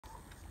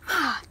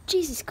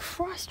Jesus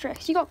Christ,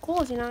 Rex, you got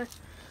claws, you know.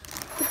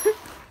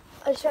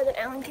 I just found an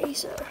Allen key,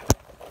 so.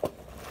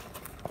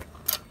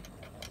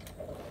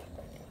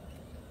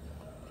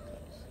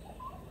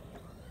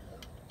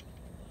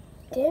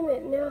 Damn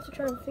it, now I have to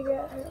try and figure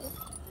out how.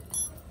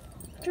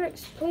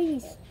 Drex,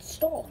 please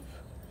stop.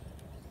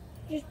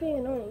 You're just being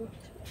annoying.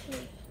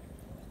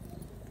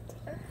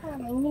 Ah,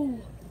 my knee.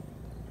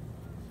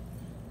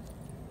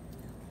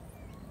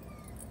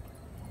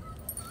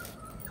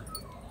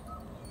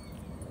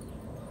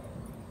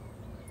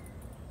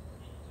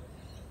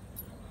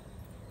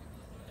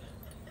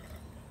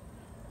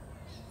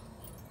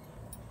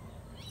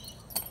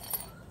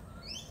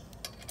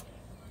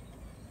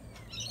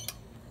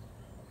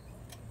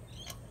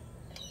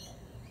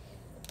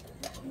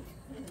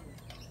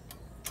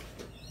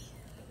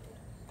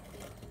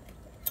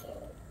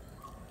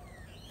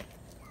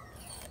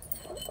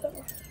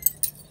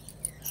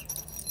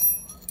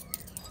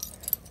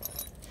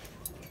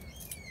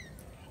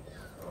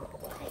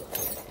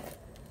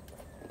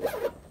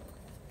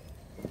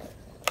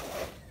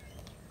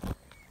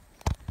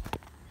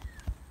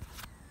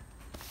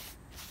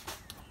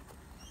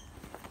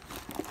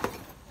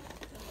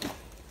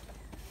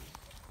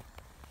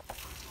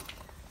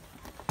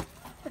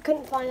 I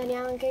couldn't find any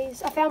Allen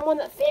keys. I found one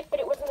that fit, but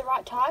it wasn't the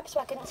right type, so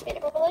I couldn't spin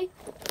it properly.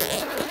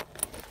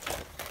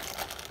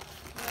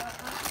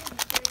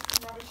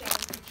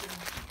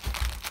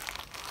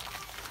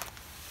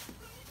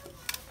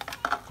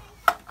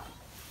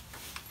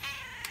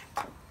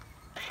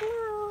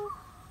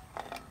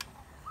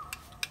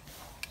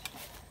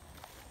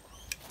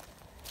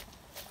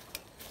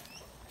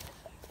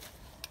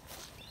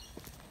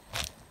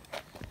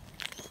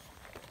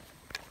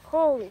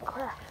 Holy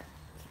crap.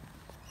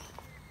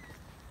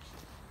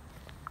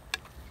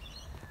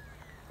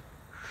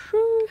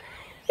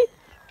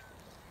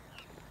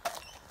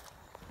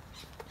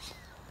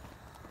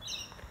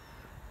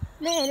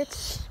 Man,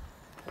 it's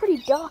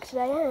pretty dark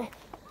today, eh?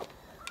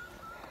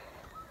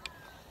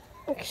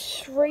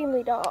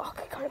 Extremely dark.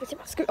 I can't even see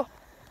my scooter.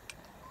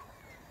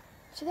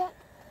 See that?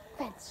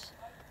 Fence.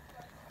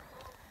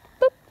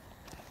 Boop.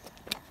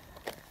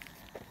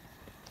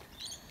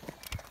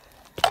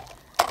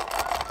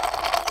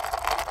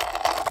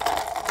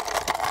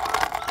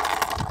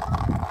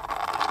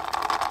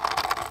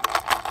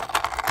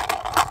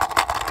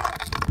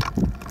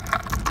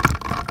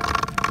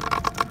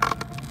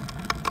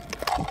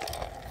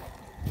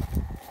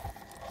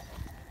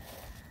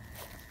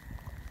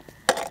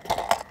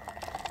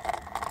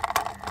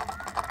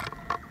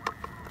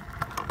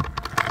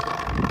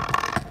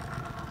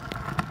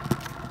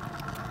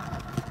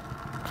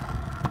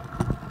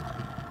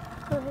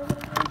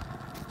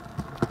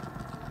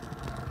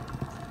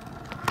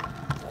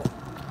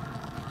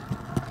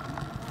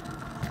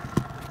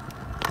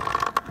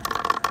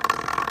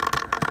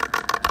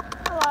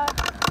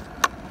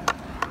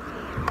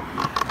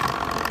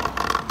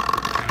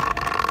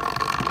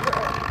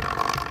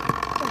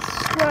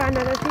 I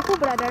know those people,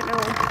 but I don't know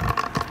them.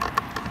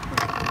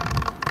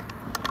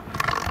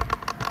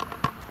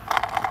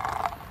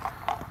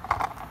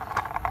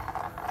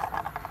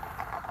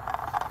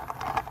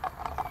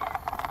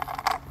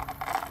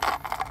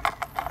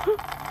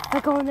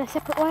 They're going their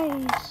separate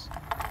ways.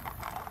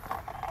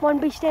 One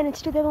be standing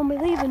still, the other one be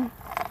leaving.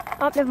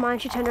 Oh, never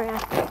mind, she turned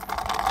around.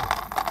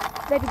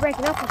 They'd be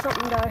breaking up or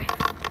something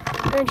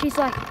though. And she's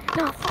like,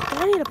 no, fuck,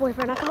 I need a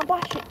boyfriend, I can't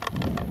buy shit.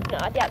 No,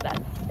 I doubt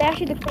that. They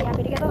actually look pretty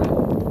happy together.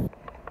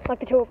 Like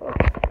the two of them.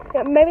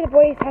 Yeah, maybe the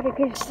boy is happy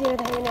because, you know,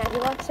 they're hanging out. He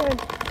likes her,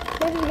 and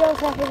maybe the girl's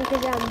happy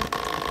because,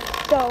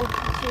 doll,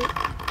 shit.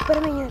 But I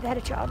mean, you know, they had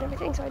a child and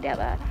everything, so I doubt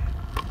that.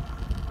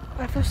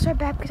 But I feel so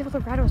bad because of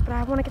all the rattles, but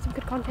I want to get some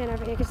good content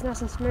over here because it's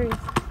nice and smooth.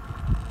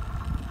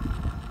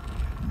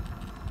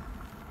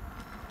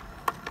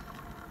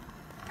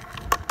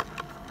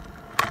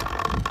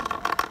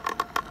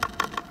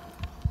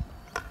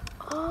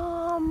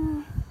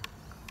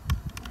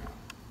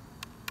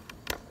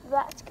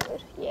 That's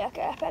good. Yeah,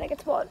 okay, I found a good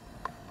spot.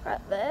 Right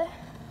there.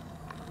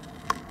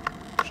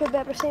 Should be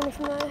able to see me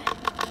from there.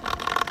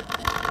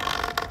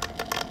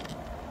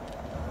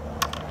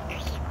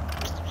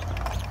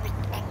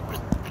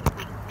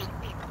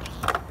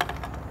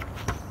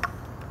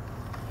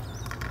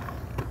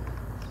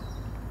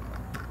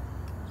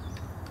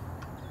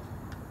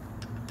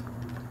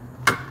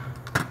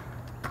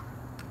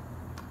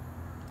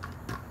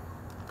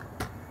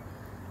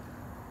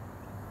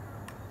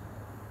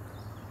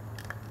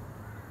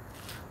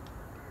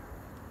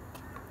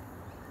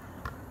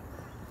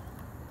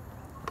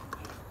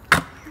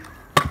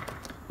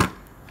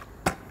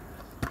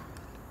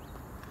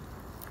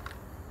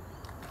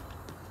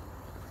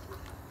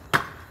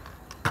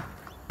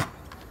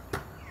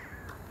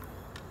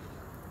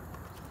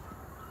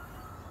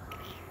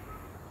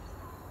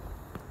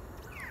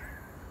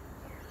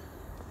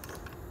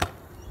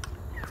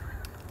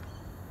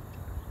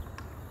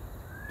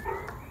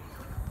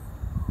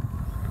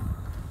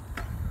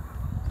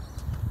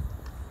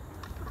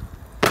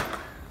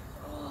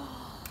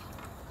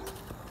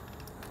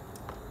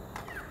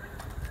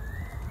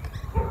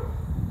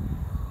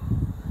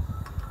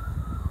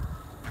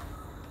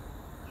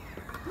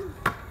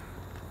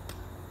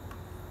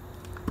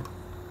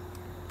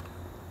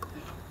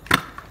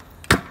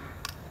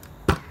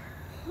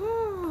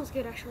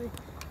 good actually.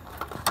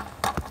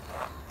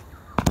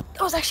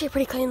 That was actually a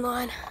pretty clean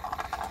line.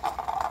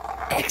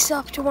 X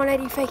up to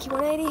 180, fakie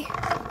 180.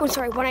 Oh,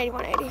 sorry, 180,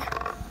 180.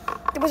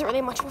 There wasn't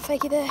really much of a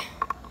fakie there.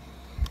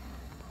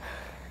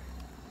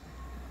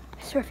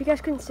 So if you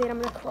guys couldn't see it, I'm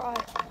gonna cry.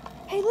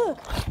 Hey, look.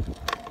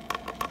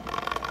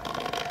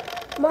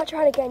 I might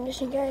try it again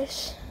just in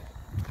case.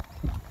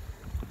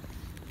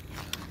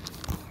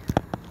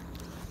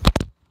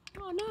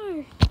 Oh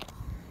no.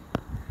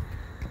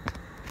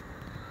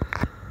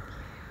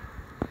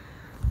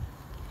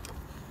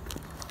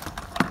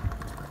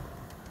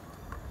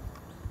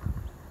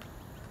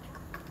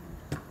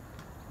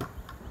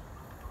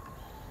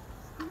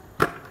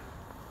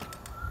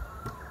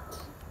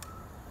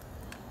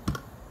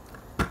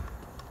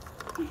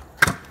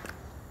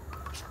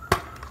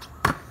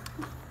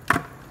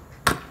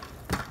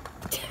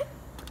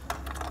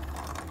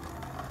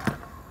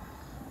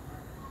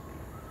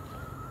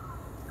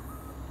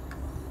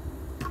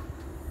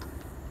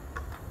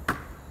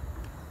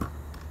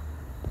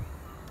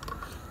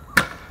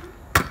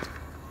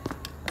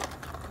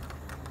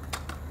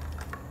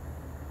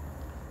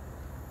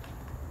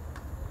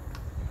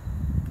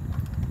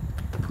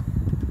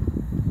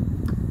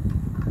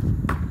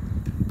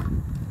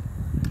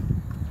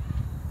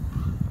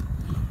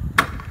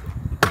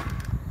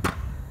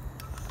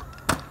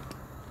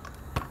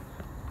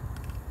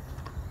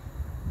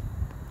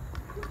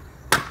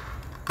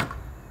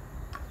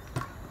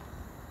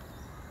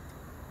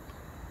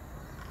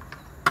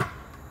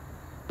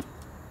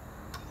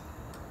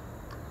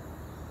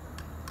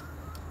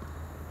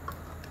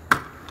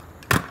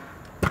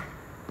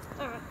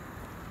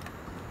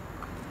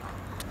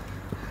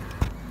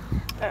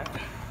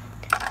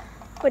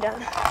 We're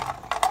done.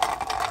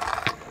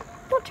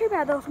 Not too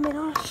bad though, if I'm being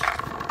honest.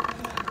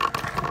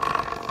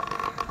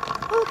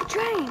 Oh, look, a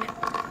train.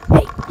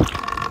 Hey.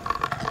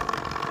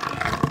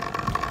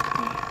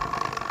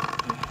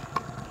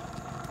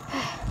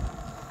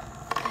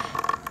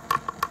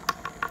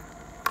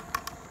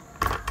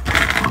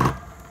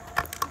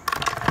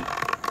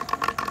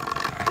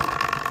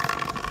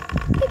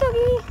 Hey,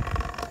 doggy.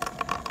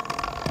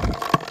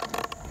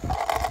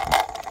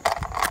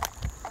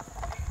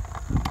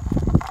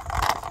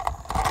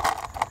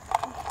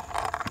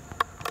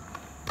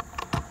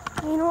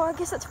 You know what, I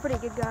guess that's pretty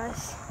good,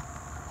 guys.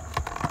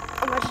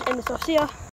 I might just end this off. See ya.